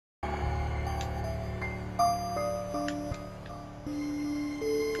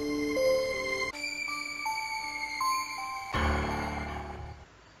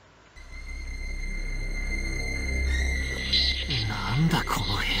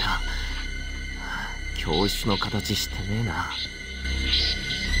ゃ。教室の形してねえな。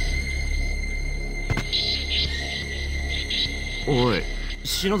おい、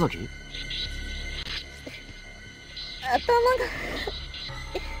篠崎？頭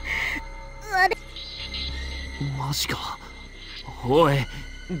が悪い。マジか。おい、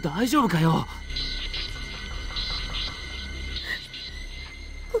大丈夫かよ。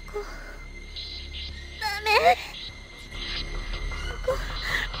ここダメ。ここ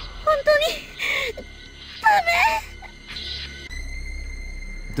本当にダ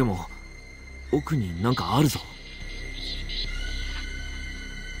メ。でも奥になんかあるぞ。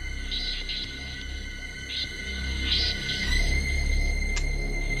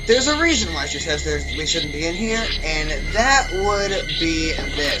There's a reason why she says we shouldn't be in here, and that would be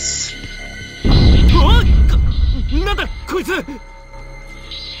this. なんだこいつ。ダメ。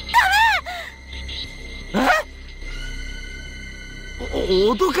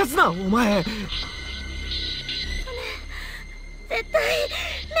脅かすなお前。絶対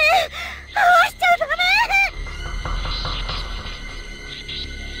目合わしちゃダメ。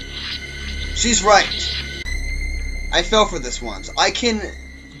 She's right. I fell for this once. I can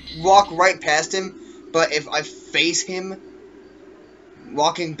walk right past him, but if I face him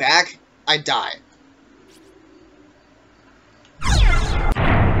walking back, I die.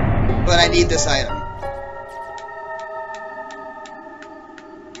 But I need this item.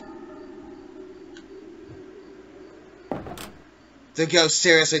 The ghost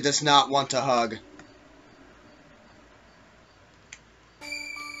seriously does not want to hug.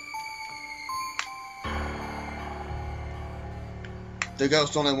 The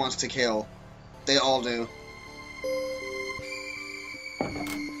ghost only wants to kill. They all do.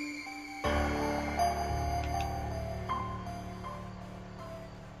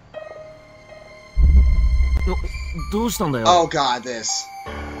 Oh god, this.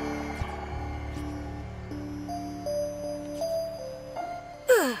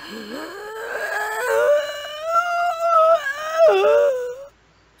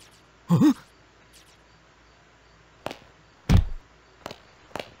 Huh?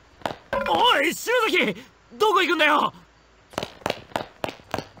 おい、篠崎、どこ行くんだよ。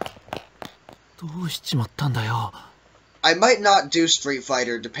どうしちまったんだよ。I might not do Street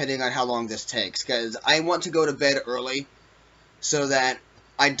Fighter depending on how long this takes, because I want to go to bed early so that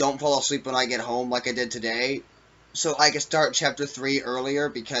I don't fall asleep when I get home like I did today, so I can start Chapter 3 earlier,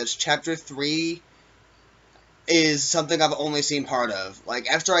 because Chapter 3 is something I've only seen part of. Like,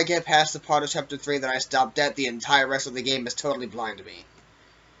 after I get past the part of Chapter 3 that I stopped at, the entire rest of the game is totally blind to me.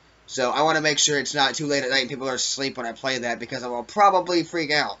 So I want to make sure it's not too late at night and people are asleep when I play that, because I will probably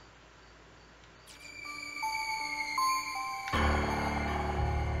freak out.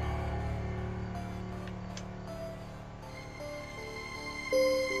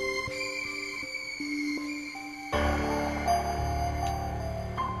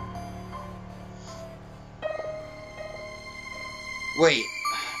 Wait,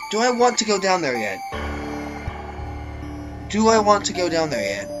 do I want to go down there yet? Do I want to go down there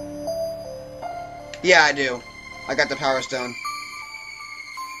yet? Yeah, I do. I got the Power Stone.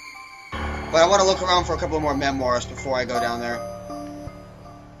 But I want to look around for a couple more memoirs before I go down there.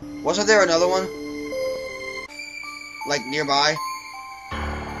 Wasn't there another one? Like, nearby?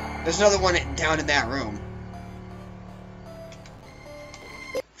 There's another one down in that room.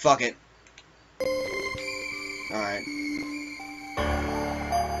 Fuck it. Alright.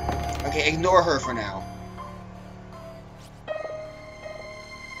 Okay, ignore her for now.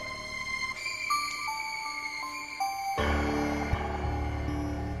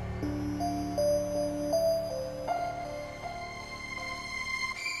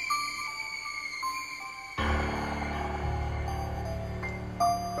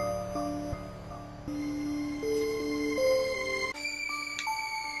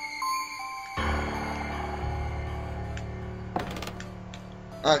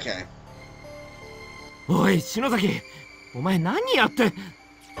 Okay. おい、篠崎、お前何やって。誰もそんな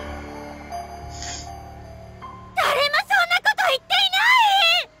こと言っていな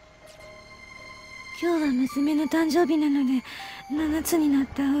い。今日は娘の誕生日なので、7つになっ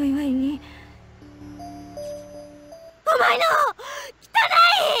たお祝いに。お前の汚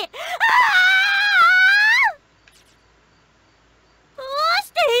い。どう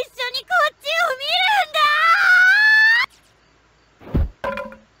して一緒にこっちを見るんだ。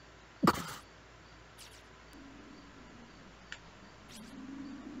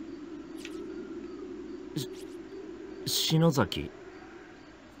篠崎、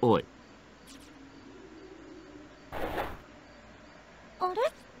おい。あれ？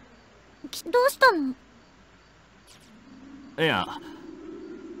どうしたの？いや、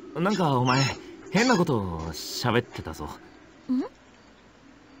なんかお前変なことを喋ってたぞ。ん？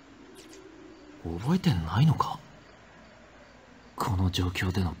覚えてないのか？この状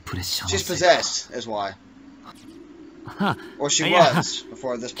況でのプレッシャーの She's せいか。 possessed, is why. は Or she いや was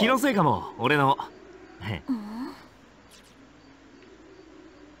before this 気の part. せいかも俺の。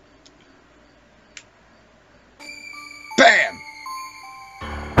BAM!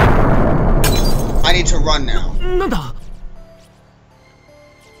 I need to run now. なんだ。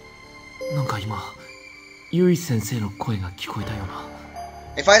なんか今ユイ先生の声が聞こえたような。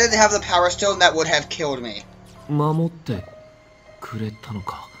 If I didn't have the power stone, that would have killed me. 守ってくれたの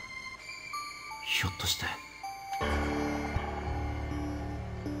か。ひょっとして。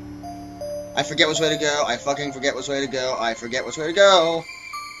 I forget which way to go. I fucking forget which way to go. I forget which way to go.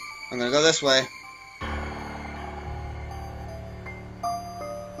 I'm gonna go this way.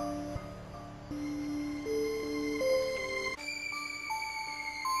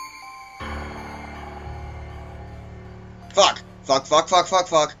 Fuck. Fuck, fuck, fuck, fuck,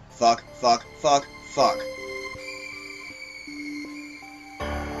 fuck. Fuck, fuck, fuck, fuck.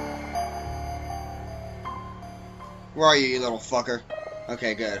 Where are you, you little fucker?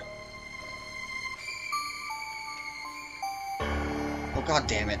 Okay, good. Oh, god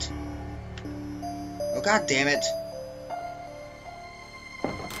damn it. Oh, god damn it.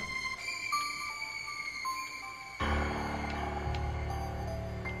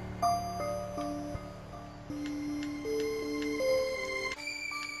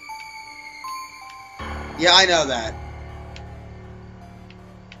 Yeah, I know that.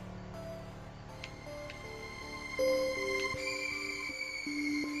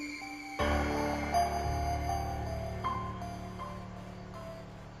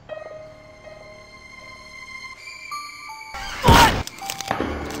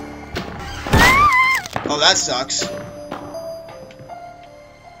 Oh, that sucks.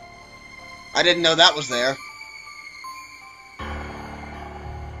 I didn't know that was there.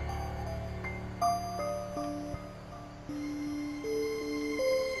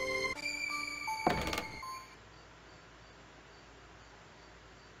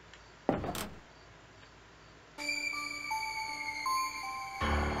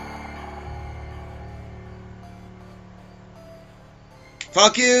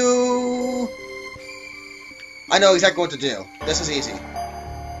 Fuck you! I know exactly what to do. This is easy.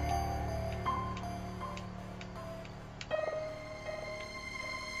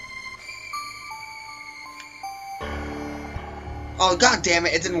 Oh, god damn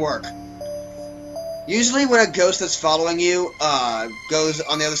it, it didn't work. Usually when a ghost that's following you, goes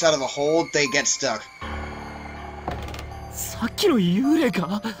on the other side of a hole, they get stuck. さっきの幽霊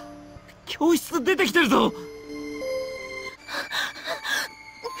か？教室出てきてるぞ。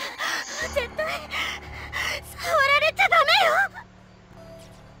絶対触られちゃダメよ。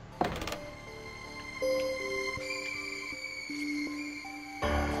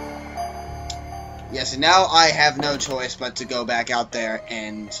 Yes, and now I have no choice but to go back out there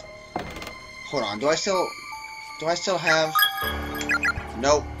and... Hold on, do I still have...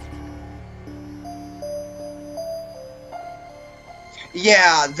 Nope.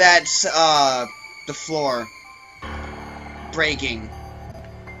 Yeah, that's, the floor breaking.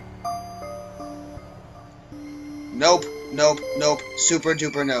 Nope, nope, nope, super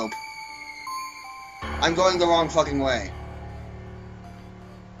duper nope. I'm going the wrong fucking way.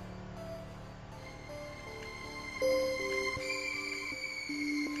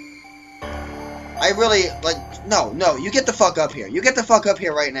 I really, like, no, you get the fuck up here. You get the fuck up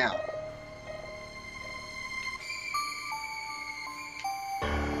here right now.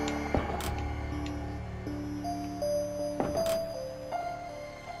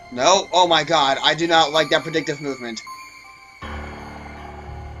 No, oh my god, I do not like that predictive movement.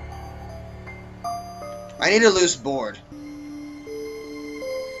 I need a loose board.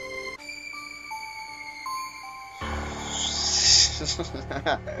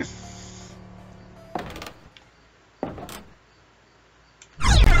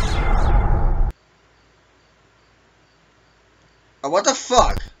 Oh, what the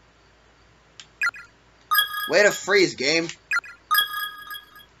fuck? Way to freeze, game.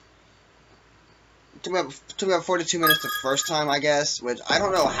 Took me about 42 minutes the first time, I guess, which I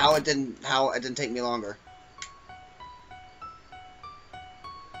don't know how it didn't take me longer.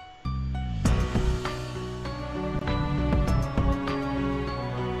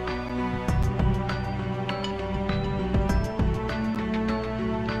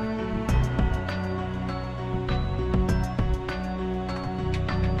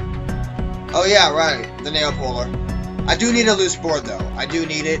 Oh yeah, right, the nail puller. I do need a loose board though. I do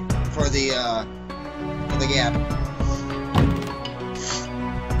need it for the gap.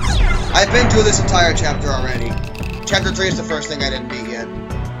 I've been through this entire chapter already. Chapter 3 is the first thing I didn't beat yet.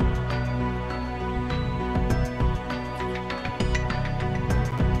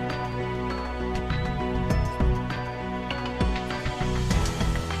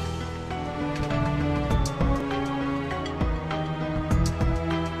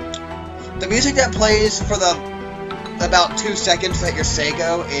 The music that plays for the about 2 seconds that your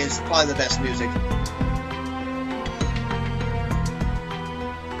Seiko is probably the best music.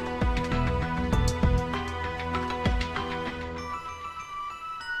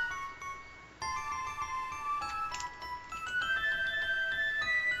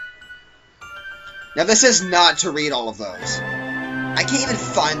 Now this is not to read all of those. I can't even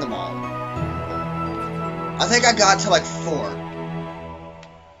find them all. I think I got to like 4.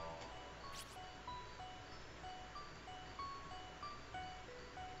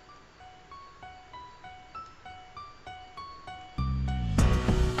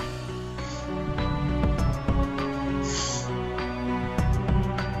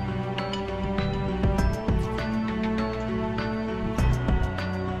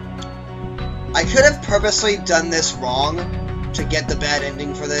 I could have purposely done this wrong to get the bad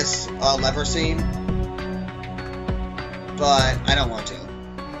ending for this lever scene, but I don't want to.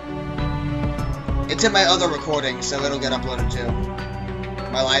 It's in my other recording, so it'll get uploaded too.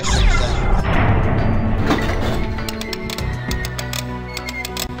 My live stream stuff.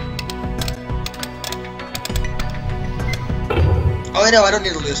 Oh, I know, I don't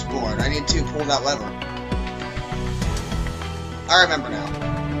need a loose board. I need to pull that lever. I remember now.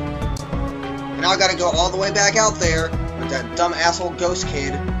 Now I gotta go all the way back out there with that dumb asshole ghost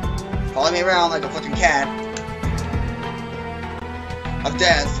kid following me around like a fucking cat of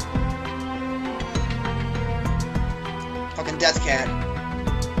death. Fucking death cat.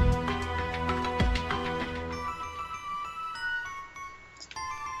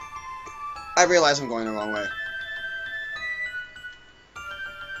 I realize I'm going the wrong way.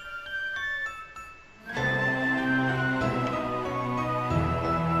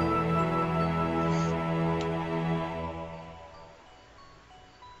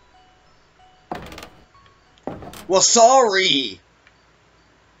 Well, sorry!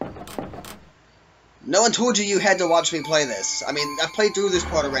 No one told you you had to watch me play this. I mean, I've played through this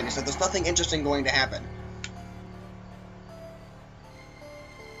part already, so there's nothing interesting going to happen.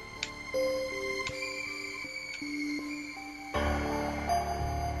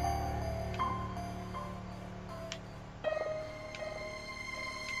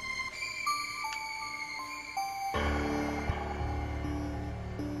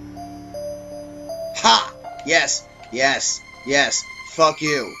 Ha! Yes, yes, yes. Fuck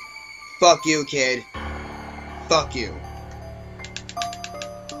you. Fuck you, kid. Fuck you.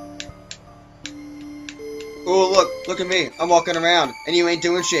 Oh, look at me. I'm walking around, and you ain't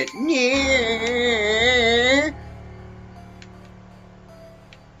doing shit.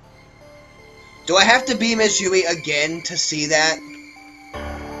 Do I have to be Miss Yui again to see that?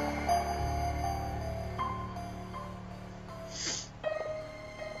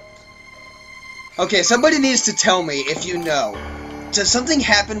 Okay, somebody needs to tell me if you know. Does something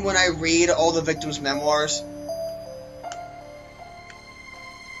happen when I read all the victims' memoirs?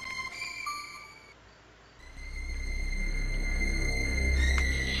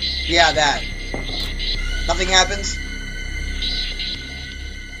 Yeah, that. Nothing happens?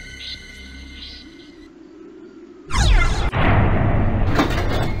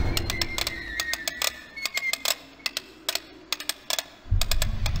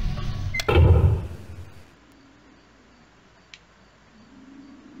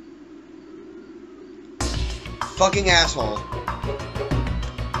 Fucking asshole.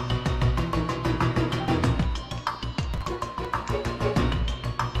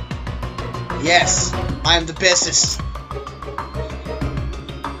 Yes, I am the bestest.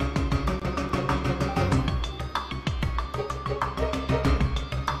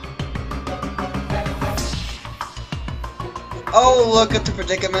 Oh, look at the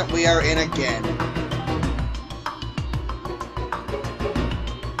predicament we are in again.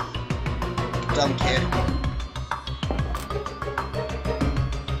 Dumb kid.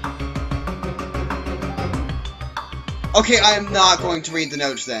 Okay, I am not going to read the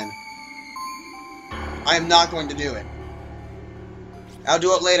notes then. I am not going to do it. I'll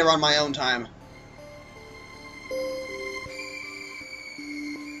do it later on my own time.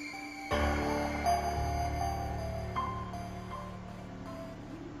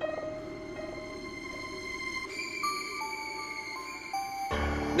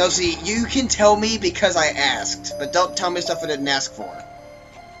 No, see, you can tell me because I asked, but don't tell me stuff I didn't ask for.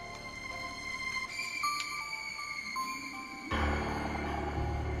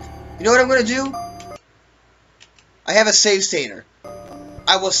 You know what I'm gonna do? I have a save stater.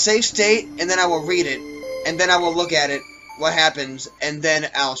 I will save state, and then I will read it, and then I will look at it, what happens, and then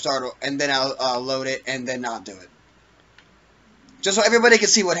I'll load it, and then not do it. Just so everybody can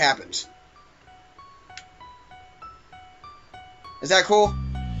see what happens. Is that cool?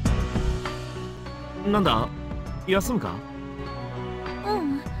 なんだ休むか？う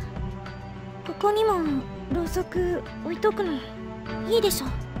ん。ここにもろうそく置いとくのいいでしょ？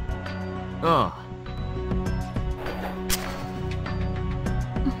ああ。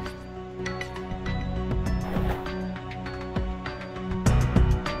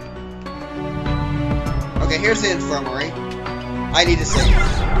Okay, here's the infirmary. I need to save.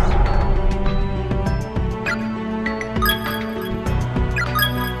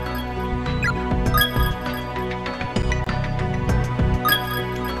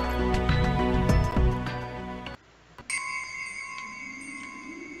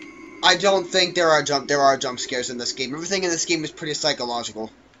 I don't think there are jump scares in this game. Everything in this game is pretty psychological.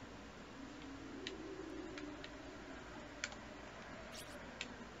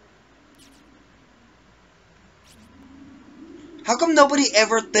 How come nobody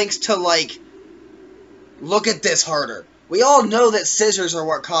ever thinks to, like, look at this harder? We all know that scissors are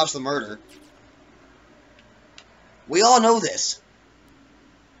what caused the murder. We all know this.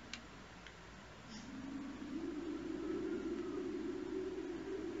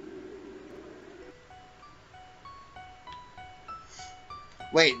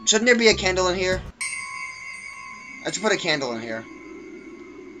 Wait, shouldn't there be a candle in here? I should put a candle in here.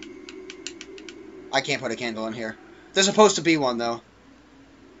 I can't put a candle in here. There's supposed to be one, though.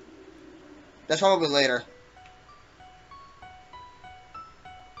 That's probably later.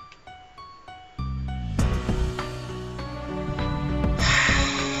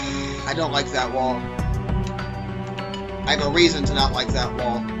 I don't like that wall. I have a reason to not like that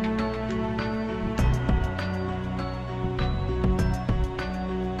wall.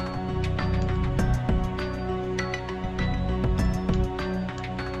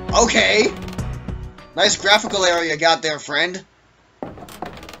 Okay! Nice graphical area you got there, friend.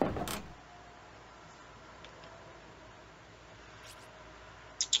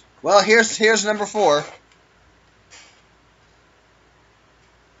 Well, here's number 4.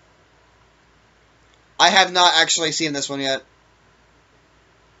 I have not actually seen this one yet.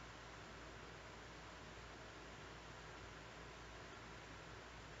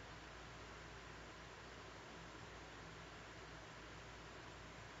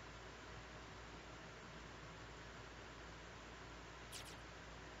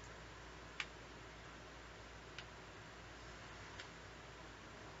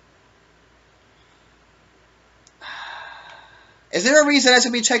 Is there a reason I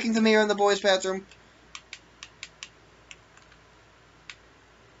should be checking the mirror in the boys' bathroom?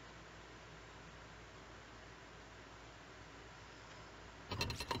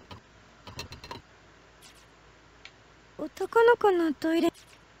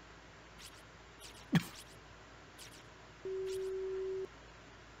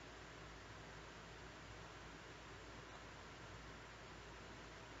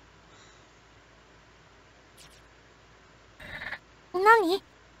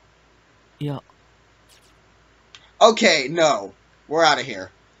 Yeah. Okay, no. We're out of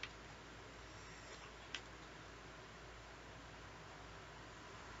here.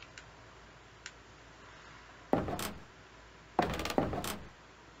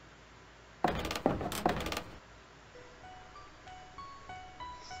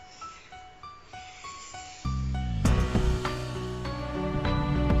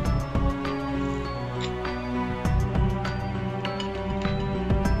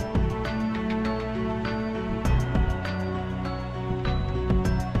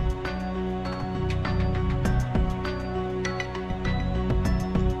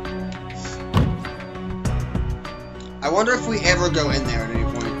 I wonder if we ever go in there at any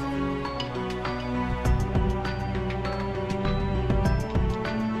point.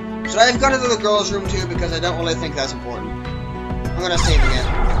 Should I have gone into the girls' room too? Because I don't really think that's important. I'm gonna save again.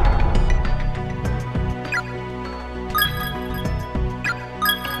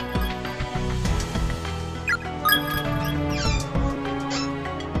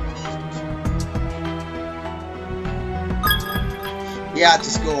 Yeah, to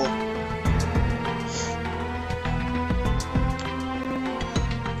school.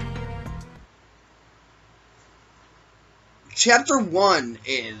 Chapter 1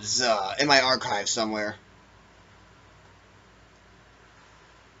 is in my archive somewhere.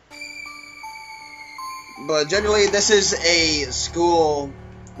 But generally, this is a school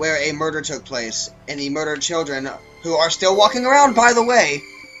where a murder took place, and he murdered children who are still walking around, by the way.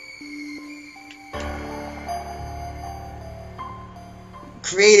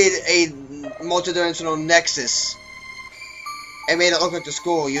 created a multidimensional nexus and made it look like the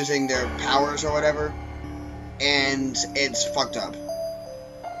school using their powers or whatever, and it's fucked up.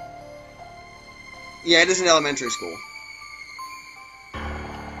 Yeah, it is an elementary school.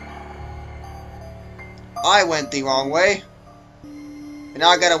 I went the wrong way. And now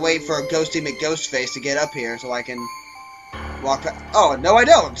I gotta wait for a Ghosty McGhostface to get up here so I can walk past. Oh, no I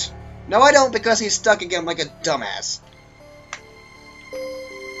don't! No I don't, because he's stuck again like a dumbass.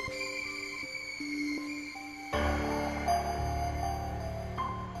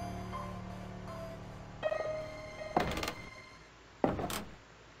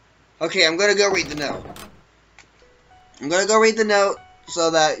 Okay, I'm gonna go read the note. I'm gonna go read the note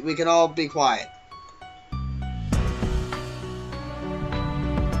so that we can all be quiet.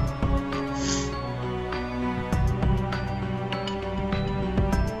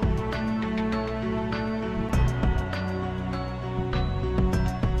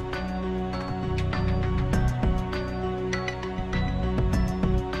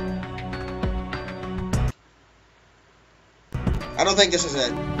 I don't think this is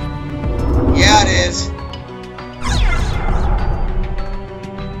it. Yeah, it is.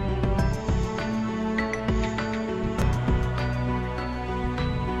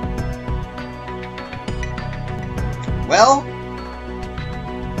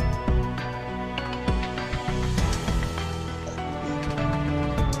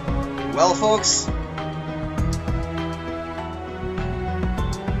 Well, folks,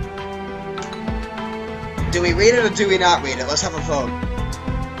 do we read it or do we not read it? Let's have a vote.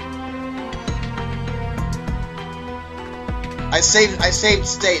 I saved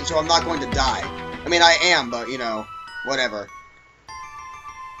state, so I'm not going to die. I mean, I am, but, you know, whatever.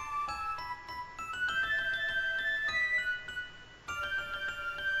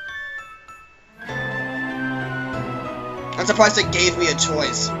 I'm surprised it gave me a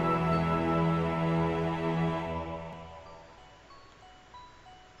choice.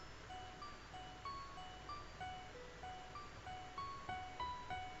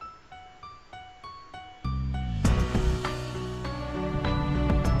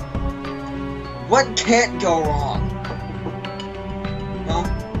 What can't go wrong? No?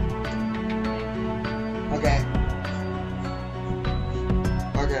 Okay.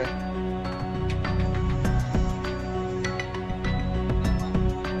 Okay.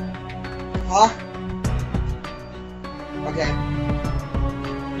 Huh? Okay.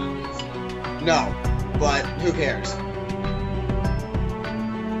 No. But who cares?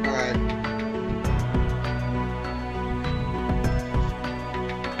 Alright.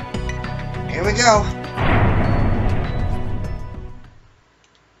 Here we go.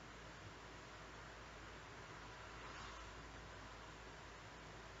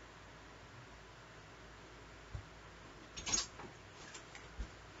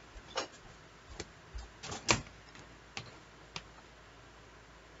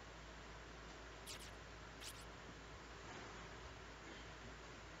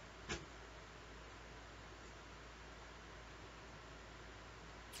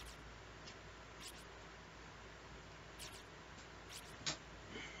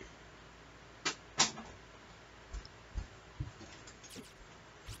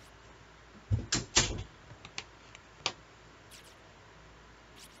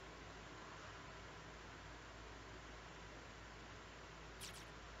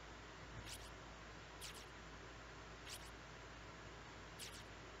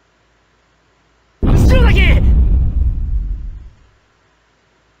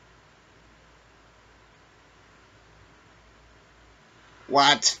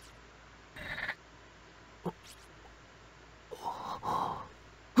 What?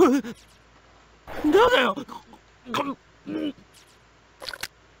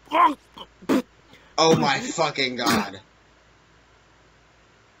 Oh my fucking god.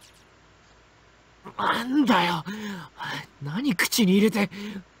 なんだよ。何口に入れて。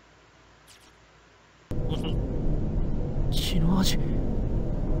血の味。っ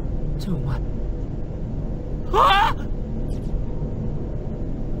てお前。ああ！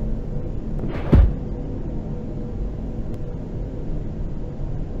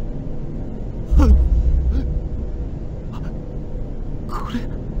これ。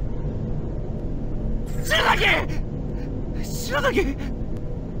白崎！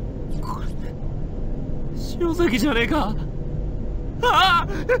これ。白崎じゃねえか。ああ！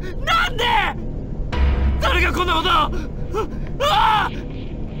なんで！誰がこんなこと！あ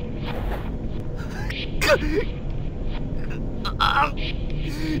あ！あ！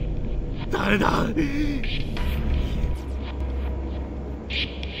誰だ！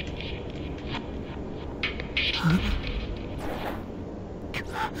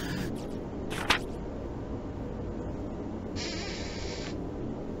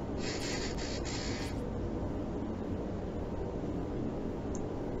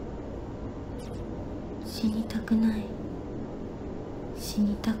死にたくない、死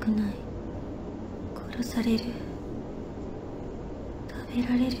にたくない、殺される、食べ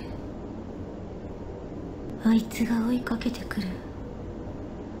られる、あいつが追いかけてくる、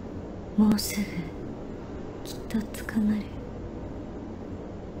もうすぐきっと捕まる。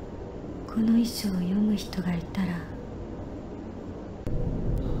この遺書を読む人がいたら、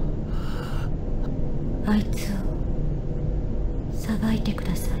あいつを裁いてく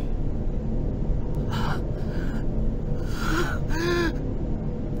ださい。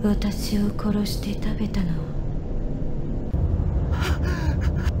私を殺して食べたの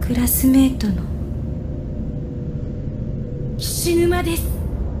はクラスメートの岸沼です。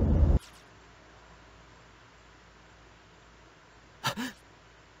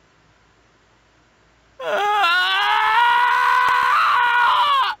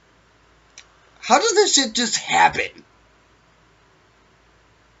How does this shit just happen?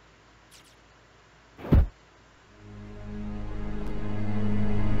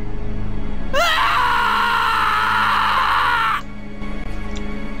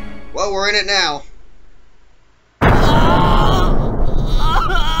 Well, we're in it now.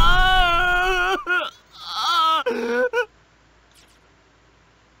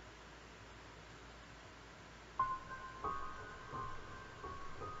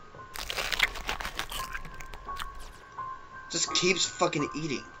 Just keeps fucking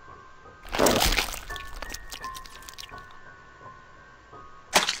eating.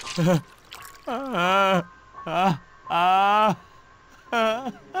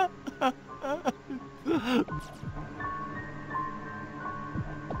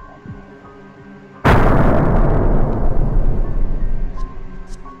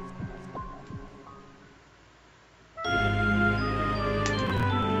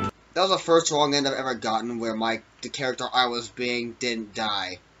 That was the first wrong end I've ever gotten where the character I was being didn't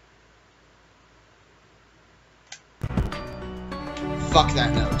die. Fuck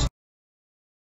that note.